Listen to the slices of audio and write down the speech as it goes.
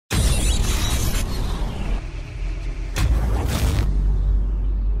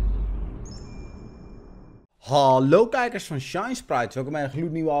Hallo kijkers van ShineSprites, welkom bij een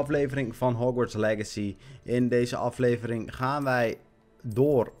gloednieuwe aflevering van Hogwarts Legacy. In deze aflevering gaan wij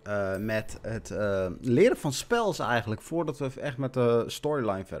door met het leren van spels eigenlijk, voordat we echt met de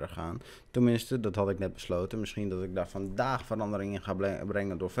storyline verder gaan. Tenminste, dat had ik net besloten. Misschien dat ik daar vandaag verandering in ga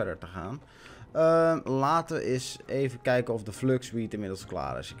brengen door verder te gaan. Laten we eens even kijken of de Flux Suite inmiddels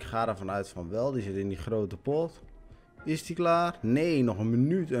klaar is. Ik ga ervan uit van wel, die zit in die grote pot. Is die klaar? Nee, nog 1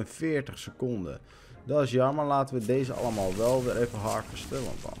 minuut en 40 seconden. Dat is jammer, laten we deze allemaal wel weer even harvesten,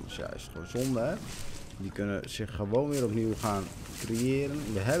 want anders ja, is het gewoon zonde, hè. Die kunnen zich gewoon weer opnieuw gaan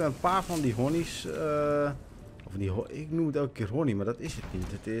creëren. We hebben een paar van die honeys, ik noem het elke keer honey, maar dat is het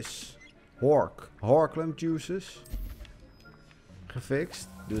niet. Het is Horklum juices. Gefixt,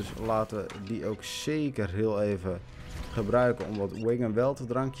 dus laten we die ook zeker heel even gebruiken om wat wing en welt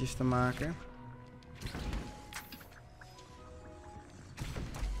drankjes te maken.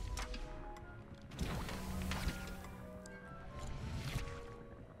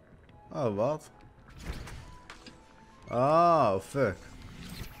 Oh, wat? Oh, fuck.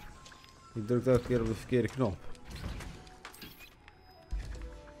 Ik druk elke keer op de verkeerde knop.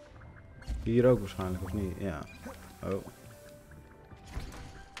 Hier ook waarschijnlijk, of niet? Ja. Oh.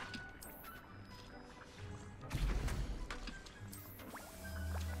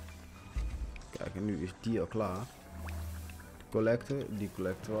 Kijk, en nu is die al klaar. Die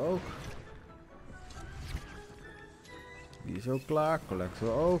collecten we ook. Die is ook klaar, collecten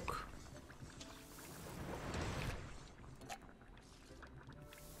we ook.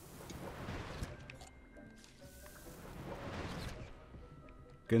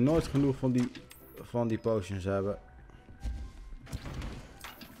 Ik kan nooit genoeg van die potions hebben.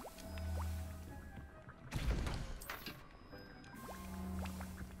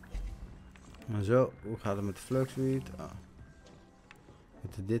 Maar zo, hoe gaat het met de Flux Suite? Oh.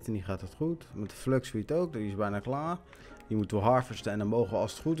 Met de dit en die gaat het goed. Met de Flux Suite ook, die is bijna klaar. Die moeten we harvesten en dan mogen we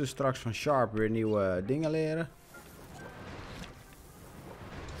als het goed is straks van Sharp weer nieuwe dingen leren.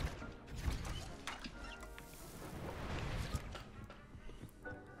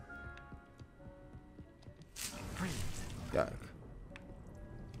 Kijk.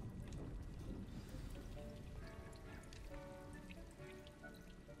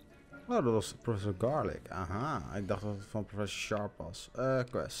 Oh, dat was Professor Garlic. Aha, ik dacht dat het van Professor Sharp was.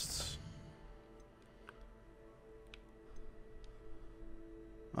 Quests.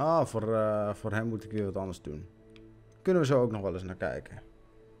 Ah, voor hem moet ik weer wat anders doen. Kunnen we zo ook nog wel eens naar kijken.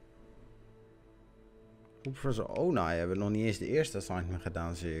 Professor Onai hebben we nog niet eens de eerste assignment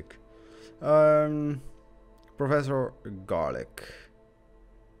gedaan, zie ik. Professor Garlic.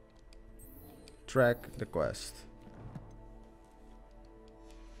 Track the quest.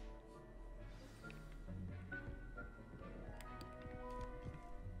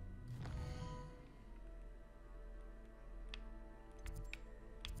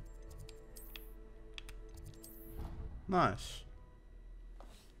 Nice.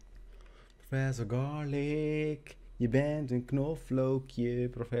 Professor Garlic, je bent een knoflookje,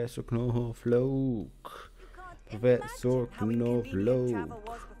 Professor Knoflook. Professor Knoflook.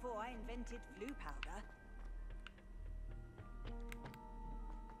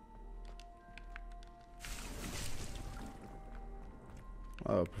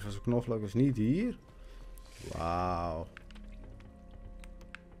 Oh, Professor Knoflook is niet hier. Wauw.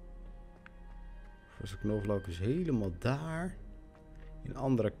 Professor Knoflook is helemaal daar. In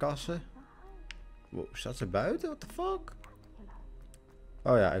andere kassen. Wow, staat ze buiten? What the fuck?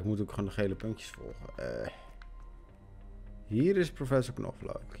 Oh ja, ik moet ook gewoon de gele puntjes volgen. Hier is Professor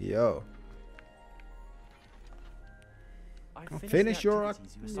Knoflook. Yo. Finish your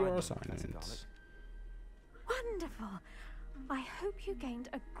assignment. Wonderful. I hope you gained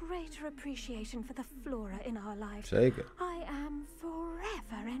a greater appreciation for the flora in our lives. Zeker. I am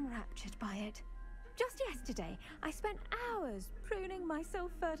forever enraptured by it. Just yesterday, I spent hours pruning my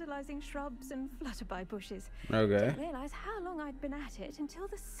self-fertilizing shrubs and flutterby bushes. Okay. Didn't realize how long I'd been at it until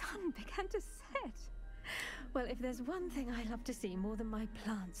the sun began to set. Well, if there's one thing I love to see more than my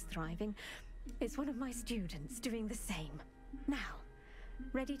plants thriving, it's one of my students doing the same. Now,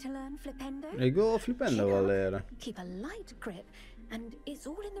 ready to learn Flipendo? Ik wil Flipendo wel leren. Keep a light grip, and it's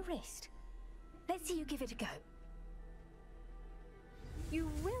all in the wrist. Let's see you give it a go. You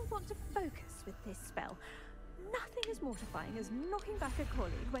will want to focus with this spell. Nothing as mortifying as knocking back a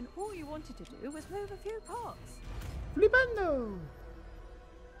colleague when all you wanted to do was move a few parts. Flipendo!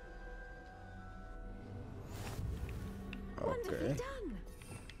 Wonderfully done.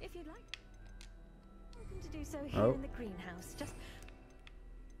 If you'd like, welcome to do so here in the greenhouse. Just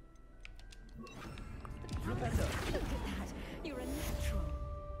look at that. You're a natural.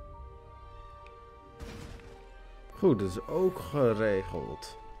 Goed, dat is ook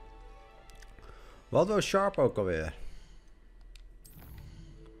geregeld. Wat was Sharp ook alweer?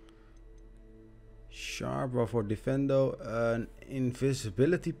 Sharp waarvoor Defendo, een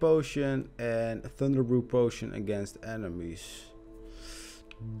Invisibility Potion en Thunderbrew Potion against enemies.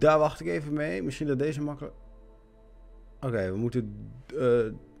 Daar wacht ik even mee. Misschien dat deze makkelijk... Oké, we moeten...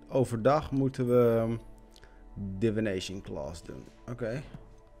 overdag moeten we... Divination Class doen. Oké.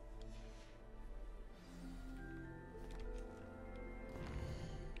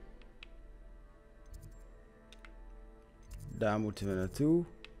 Daar moeten we naartoe.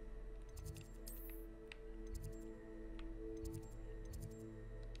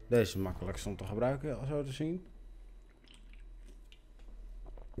 Deze is makkelijk om te gebruiken, zo te zien.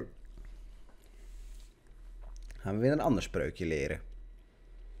 Gaan we weer een ander spreukje leren.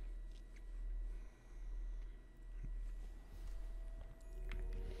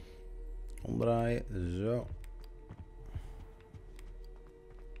 Omdraaien, zo.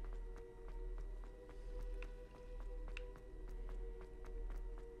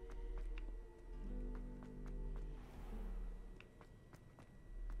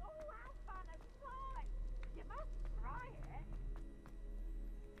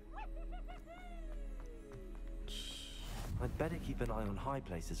 I'd better keep an eye on high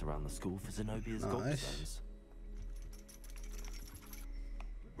places around the school for Zenobia's gold stones.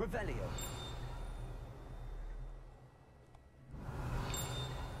 Revelio.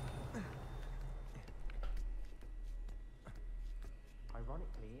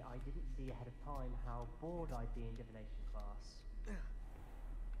 Ironically, I didn't see ahead of time how bored I'd be in divination class.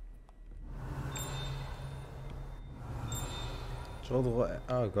 Zal toch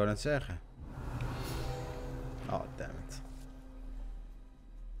wel... Oh, ik wou net zeggen. Oh, damn it.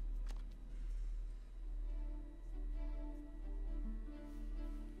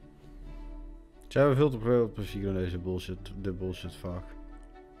 Ze hebben veel te veel plezier in deze bullshit, de bullshit vaak.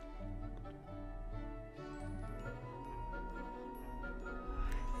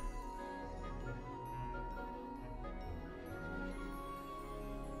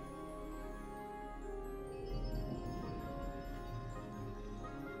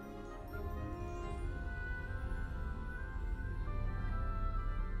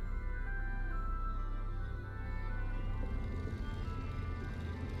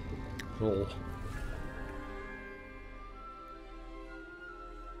 Lol.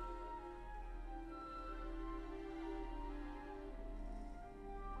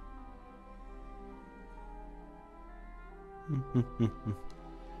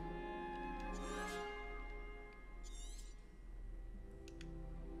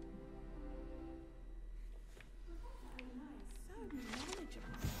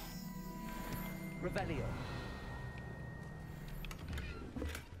 Revelio.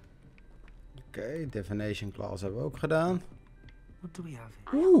 Oké, Divination Class hebben we ook gedaan. What do we have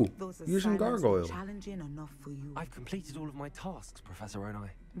here? Oeh, hier is een gargoyle. Challenging enough for you. I've completed all of my tasks, Professor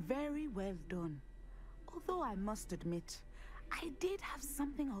Onai. Very well done. Although I must admit, I did have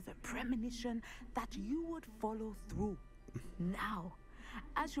something of a premonition that you would follow through. Now,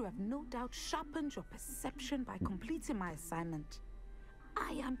 as you have no doubt sharpened your perception by completing my assignment,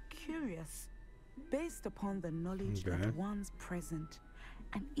 I am curious, based upon the knowledge that one's present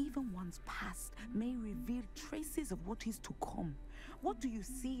and even one's past may reveal traces of what is to come. What do you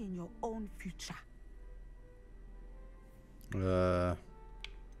see in your own future?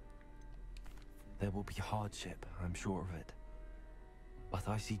 There will be hardship, I'm sure of it. But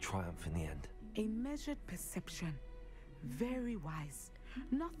I see triumph in the end. A measured perception. Very wise.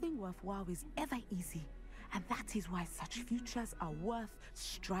 Nothing worthwhile is ever easy. And that is why such futures are worth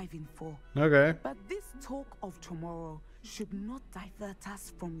striving for. Okay. But this talk of tomorrow should not divert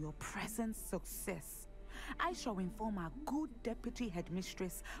us from your present success. I shall inform our good deputy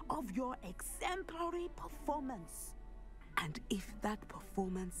headmistress of your exemplary performance. And if that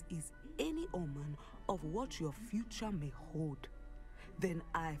performance is any omen of what your future may hold, then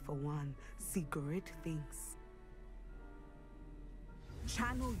I, for one, see great things.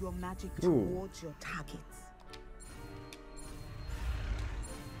 Channel your magic towards your targets.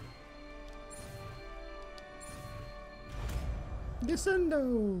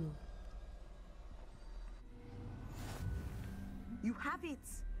 Descendo. You have it.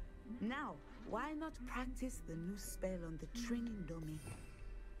 Now, why not practice the new spell on the training dummy?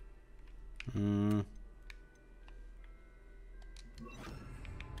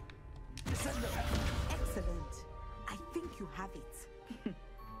 Excellent. I think you have it.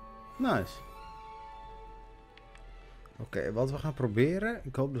 Nice. Oké, wat we gaan proberen.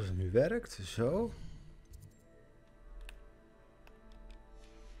 Ik hoop dat het nu werkt. Zo.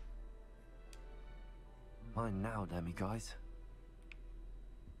 Mine now, Demi guys.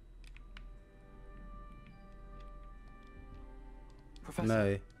 Professor,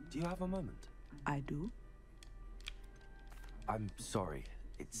 Nee. do you have a moment? I do. I'm sorry.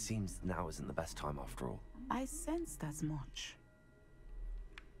 It seems now isn't the best time after all. I sensed as much.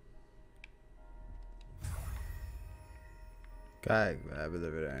 Kijk, we hebben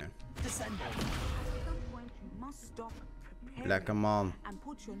er weer een. Descending. At some point you must stop preparing Lekker man. and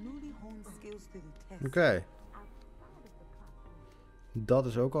put your newly honed skills to the test. Oké. Dat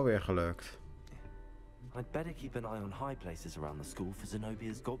is ook alweer gelukt. I'd better keep an eye on high places around the school for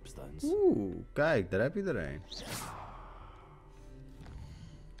Zenobia's gobstones. Oeh, kijk, daar heb je er een.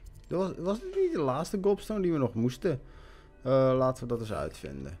 Was het niet de laatste gobstone die we nog moesten? Laten we dat eens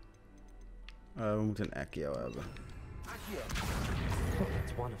uitvinden. We moeten een Accio hebben.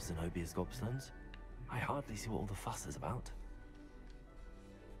 It's one of Zenobia's gobstones. I hardly see what all the fuss is about.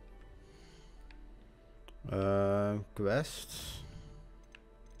 Quests.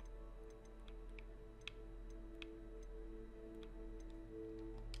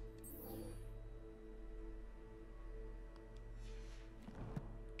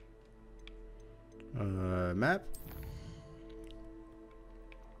 Map.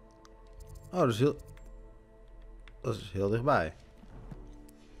 Oh, dat is heel dichtbij.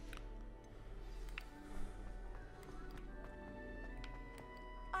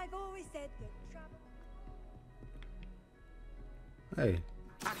 I've always said that travel. Hey.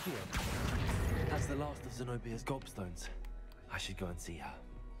 Accio! That's the last of Zenobia's gobstones. I should go and see her.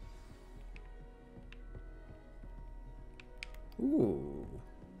 Oeh.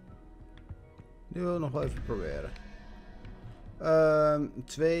 Die wil ik nog wel even proberen.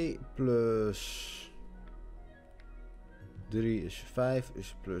 2 plus 3 is 5,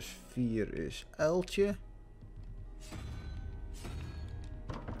 is plus 4 is uiltje.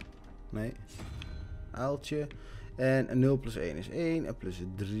 Nee. Uiltje. En 0 plus 1 is 1. En plus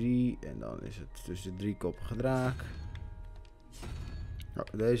 3. En dan is het dus de driekoppige draak. Oh,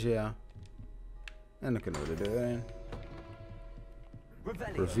 deze ja. En dan kunnen we de deur in.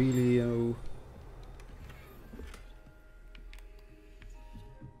 Revelio.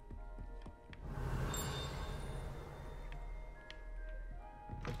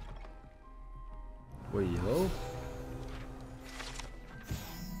 Yo.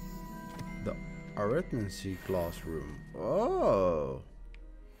 The arithmancy classroom. Oh.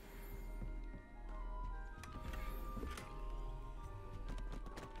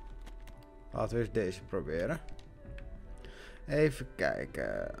 Laten we eens deze proberen. Even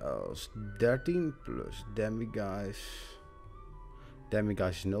kijken. Als 13 plus Demiguise.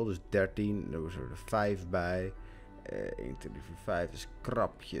 Demiguise is 0, dus 13. Er was er 5 bij. 1, 2, 3, 4, 5 is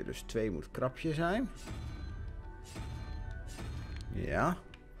krapje. Dus 2 moet krapje zijn. Ja.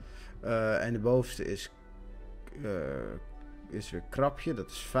 En de bovenste is weer krapje. Dat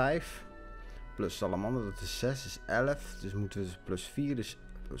is 5. Plus salamander, dat is 6, is 11. Dus moeten we dus plus 4, dus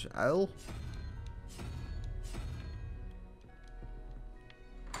plus uil.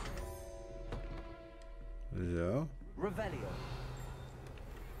 Zo. Revelio.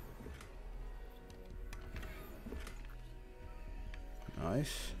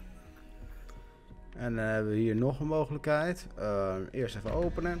 Nice. En dan hebben we hier nog een mogelijkheid. Eerst even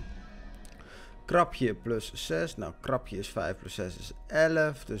openen. Krapje plus 6. Nou, krapje is 5 plus 6 is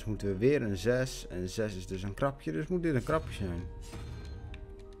 11. Dus moeten we weer een 6. En 6 is dus een krapje. Dus moet dit een krapje zijn.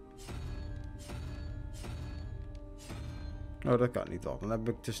 Oh, dat kan niet al. Dan heb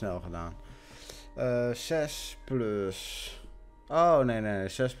ik te snel gedaan. 6 plus... Oh, nee.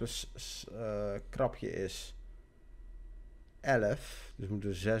 6 plus krapje is 11. Dus moeten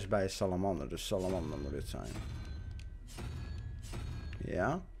we 6 bij salamander. Dus salamander moet dit zijn.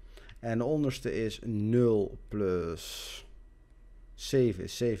 Ja. En de onderste is 0 plus 7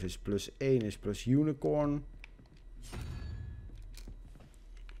 is 7 is plus 1 is plus unicorn.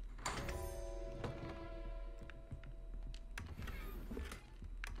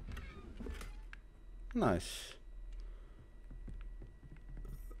 Nice.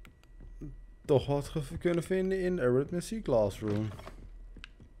 Toch wat kunnen vinden in de arithmancy classroom.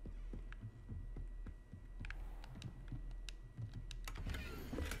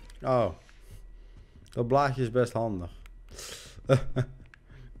 Oh. Dat blaadje is best handig.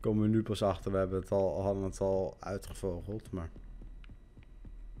 Komen we nu pas achter. We hebben het hadden het al uitgevogeld, maar...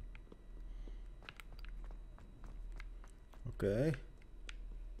 Oké.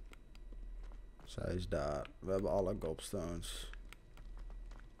 Zij is daar. We hebben alle gobstones.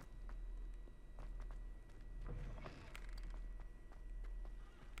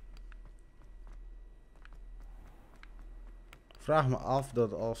 Ik vraag me af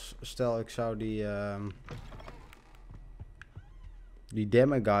dat als, stel ik zou die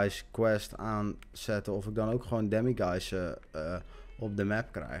Demiguise quest aanzetten, of ik dan ook gewoon Demiguise op de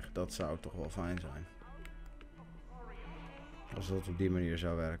map krijg. Dat zou toch wel fijn zijn. Als dat op die manier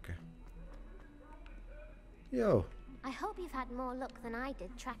zou werken. Yo. I hope you've had more luck than I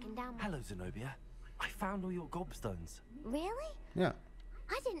did tracking down my... Hello, Zenobia. I found all your gobstones. Really? Ja.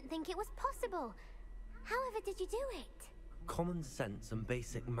 I didn't think it was possible. However did you do it? Common sense and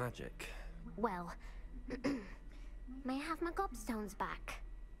basic magic. Well, may I have my gobstones back?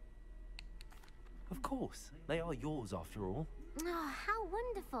 Of course. They are yours after all. Oh, how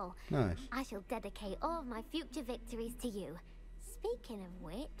wonderful. Nice. I shall dedicate all of my future victories to you. Speaking of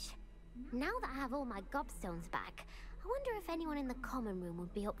which, now that I have all my gobstones back, I wonder if anyone in the common room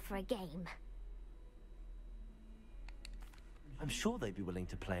would be up for a game. I'm sure they'd be willing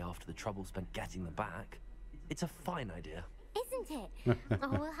to play after the trouble spent getting them back. It's a fine idea. Isn't it? Oh,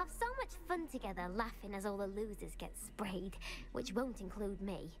 we'll have so much fun together laughing as all the losers get sprayed, which won't include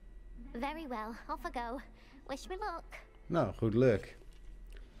me. Very well, off I go. Wish me luck. Nou, goed luck.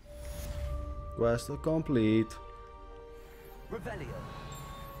 Quest complete. Revelio.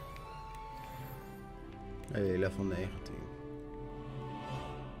 Hey, level 19.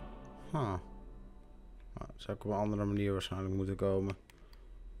 Huh. Nou, zou ik op een andere manier waarschijnlijk moeten komen.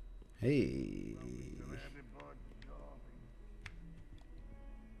 Hey.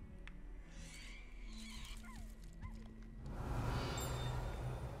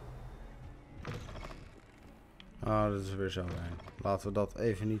 Ah, dat is weer zo heen. Laten we dat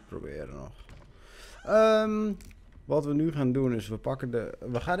even niet proberen nog. Wat we nu gaan doen is,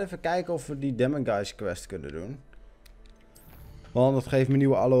 we gaan even kijken of we die Demiguise quest kunnen doen. Want dat geeft me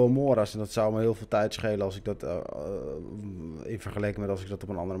nieuwe Aloe-Mora's en dat zou me heel veel tijd schelen als ik dat, in vergelijking met als ik dat op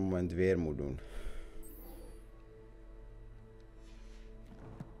een ander moment weer moet doen.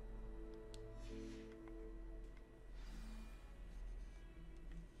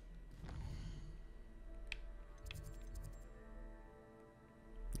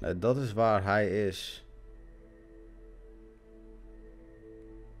 Dat is waar hij is.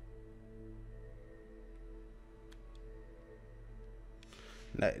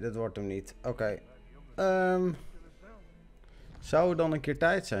 Nee, dat wordt hem niet. Oké. Zou het dan een keer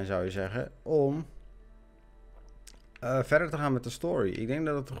tijd zijn, zou je zeggen, om verder te gaan met de story? Ik denk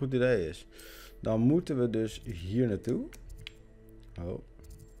dat het een goed idee is. Dan moeten we dus hier naartoe. Oh.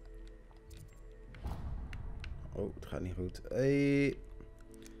 Oh, het gaat niet goed. Hey.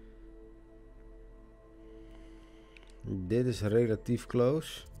 Dit is relatief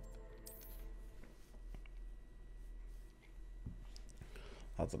close.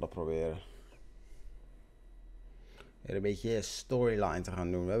 Laten we dat proberen. Weer een beetje storyline te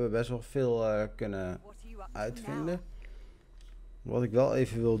gaan doen. We hebben best wel veel kunnen uitvinden. Wat ik wel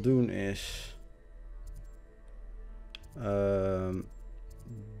even wil doen is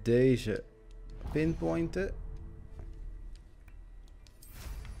deze pinpointen.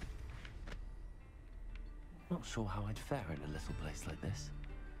 Not sure how I'd fare in a little place like this.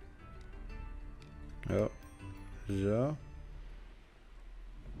 Ja, zo.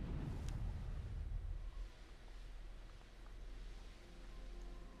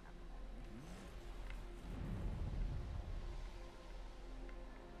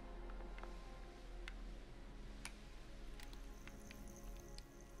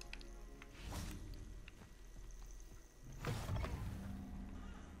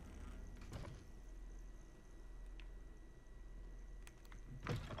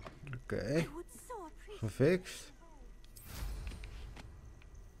 Oké, gefixt.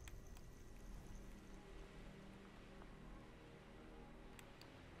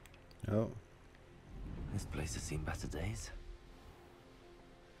 Oh. This place has seen better days.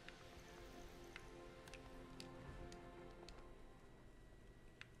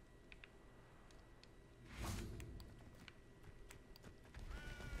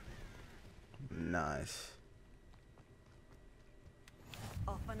 Nice.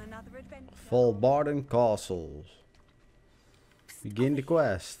 Off on another adventure. Voorheen Castle. Begin the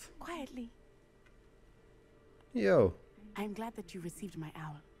quest. Quietly. Yo. I'm glad that you received my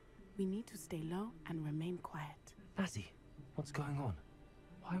owl. We need to stay low and remain quiet. Nazzy, what's going on?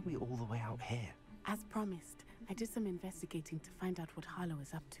 Why are we all the way out here? As promised, I did some investigating to find out what Harlow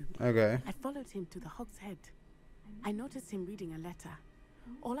is up to. Okay. I followed him to the Hog's Head. I noticed him reading a letter.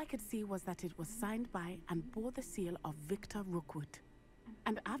 All I could see was that it was signed by and bore the seal of Victor Rookwood.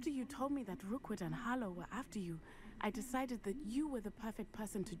 And after you told me that Rookwood and Harlow were after you, I decided that you were the perfect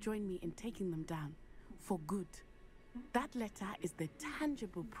person to join me in taking them down. For good. That letter is the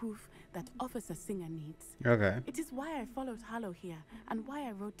tangible proof that Officer Singer needs. Oké. It is why I followed Harlow here and why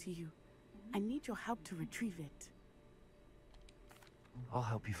I wrote to you. I need your help to retrieve it. I'll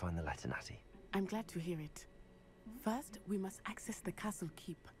help you find the letter, Natty. I'm glad to hear it. First, we must access the castle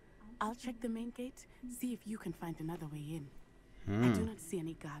keep. I'll check the main gate, see if you can find another way in. I do not see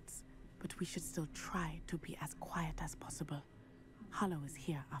any guards, but we should still try to be as quiet as possible. Harlow is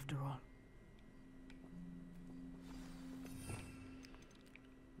here after all.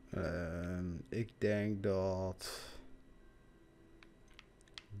 Ik denk dat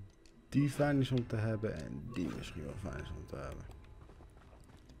die fijn is om te hebben en die misschien wel fijn is om te hebben.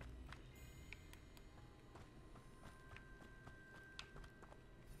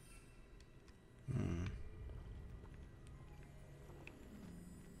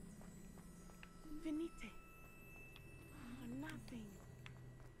 Venite. Oh, nothing.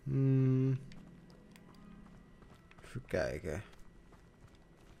 Even kijken.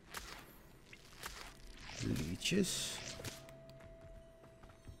 Liedjes.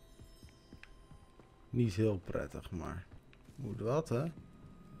 Niet heel prettig, maar moet wat, hè? Wat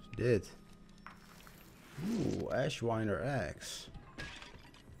is dit? Oeh, Ashwinder X.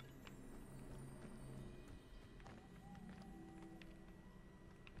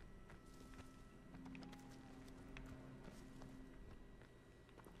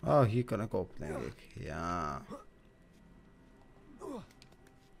 Oh, hier kan ik op, denk ik. Ja.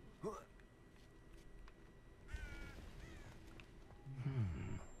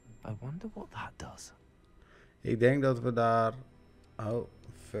 I wonder what that does. Ik denk dat we daar... Oh,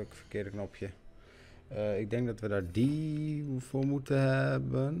 fuck, verkeerde knopje. Ik denk dat we daar die voor moeten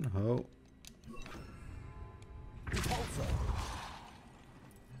hebben. Oh.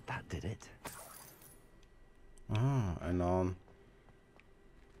 That did it. Ah, en dan...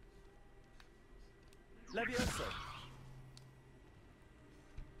 Levioso.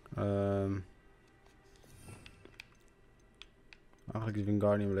 Eigenlijk is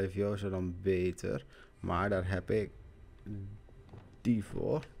Wingardium Leviosa dan beter. Maar daar heb ik die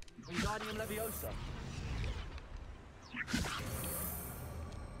voor. Wingardium Leviosa.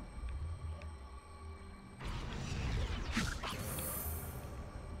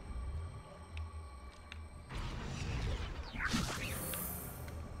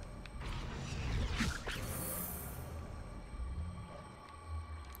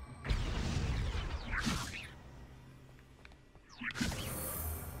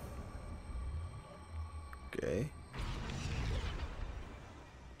 Oké.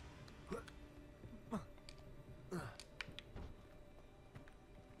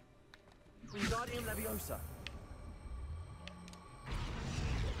 Wingardium Leviosa.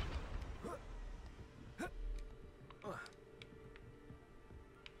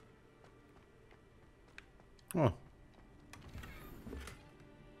 Oh.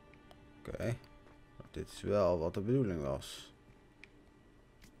 Oké. Dit is wel wat de bedoeling was.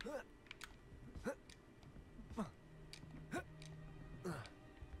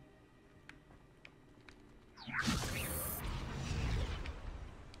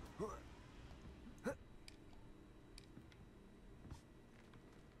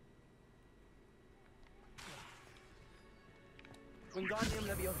 Wingardium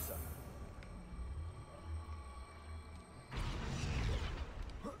Leviosa.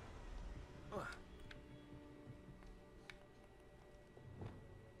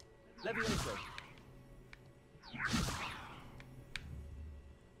 Leviosa.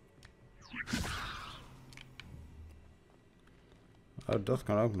 Oh, dat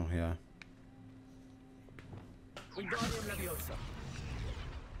kan ook nog, ja. Wingardium Leviosa.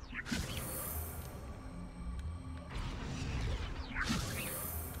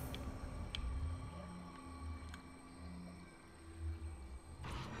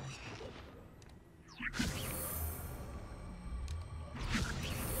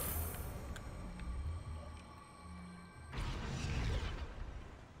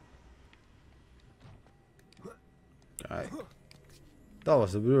 Kijk. Dat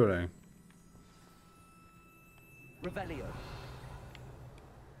was de bedoeling. Revelio.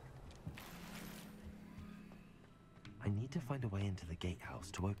 I need to find a way into the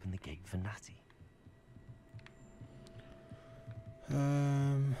gatehouse to open the gate for Natty.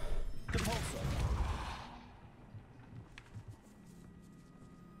 Depulso.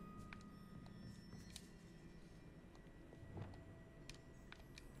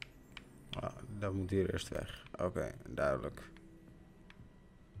 Ah, dat moet hier eerst weg. Oké, duidelijk.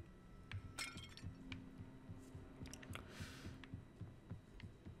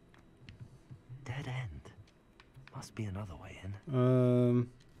 Dead end. Must be another way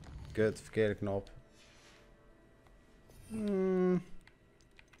in. Kut, verkeerde knop.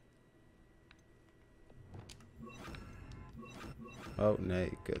 Oh,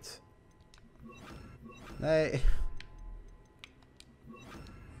 nee, kut. Nee.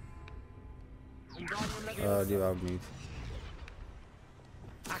 Oh, die wou ik niet.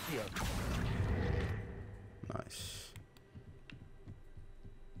 Nice.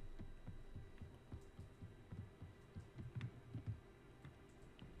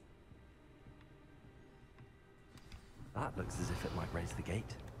 That looks as if it might raise the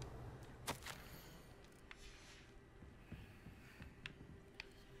gate.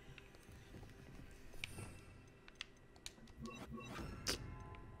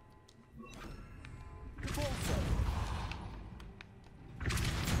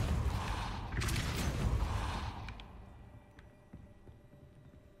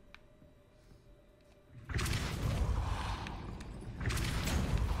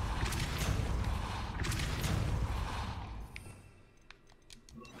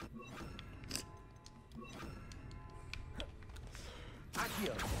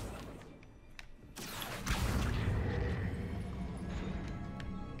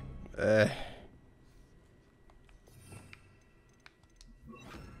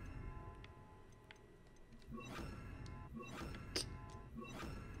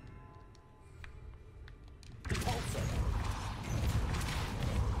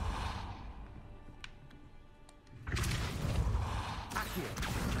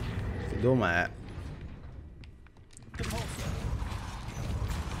 Verdomme, hè.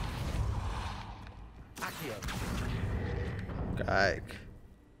 Kijk.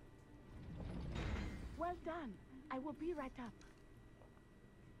 Well done. I will be right up.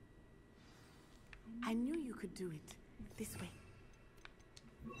 I knew you could do it. This way.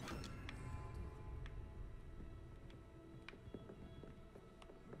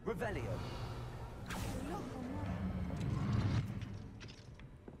 Revelio.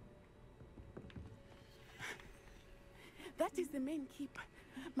 That is the main keep.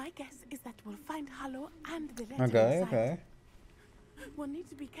 My guess is that we'll find Hollow and the letter inside. Okay. We'll need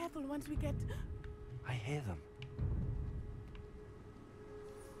to be careful once we get... I hear them.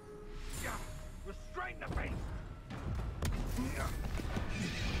 Restrain the beast!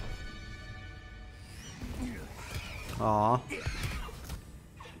 Aw.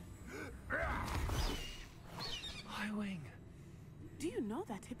 Highwing. Do you know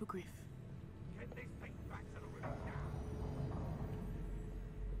that hippogriff? Get these things back to the room now.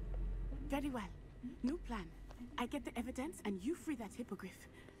 Very well. New plan. I get the evidence and you free that hippogriff.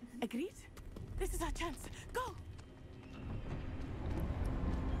 Agreed? This is our chance. Go!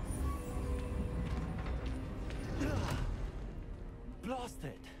 Blast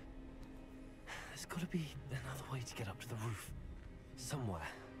it! There's gotta be another way to get up to the roof. Somewhere.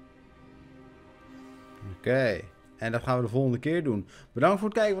 Oké. En dat gaan we de volgende keer doen. Bedankt voor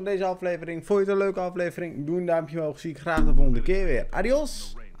het kijken van deze aflevering. Vond je het een leuke aflevering? Doe een duimpje omhoog. Zie ik graag de volgende keer weer.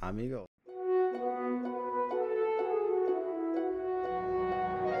 Adios, amigo.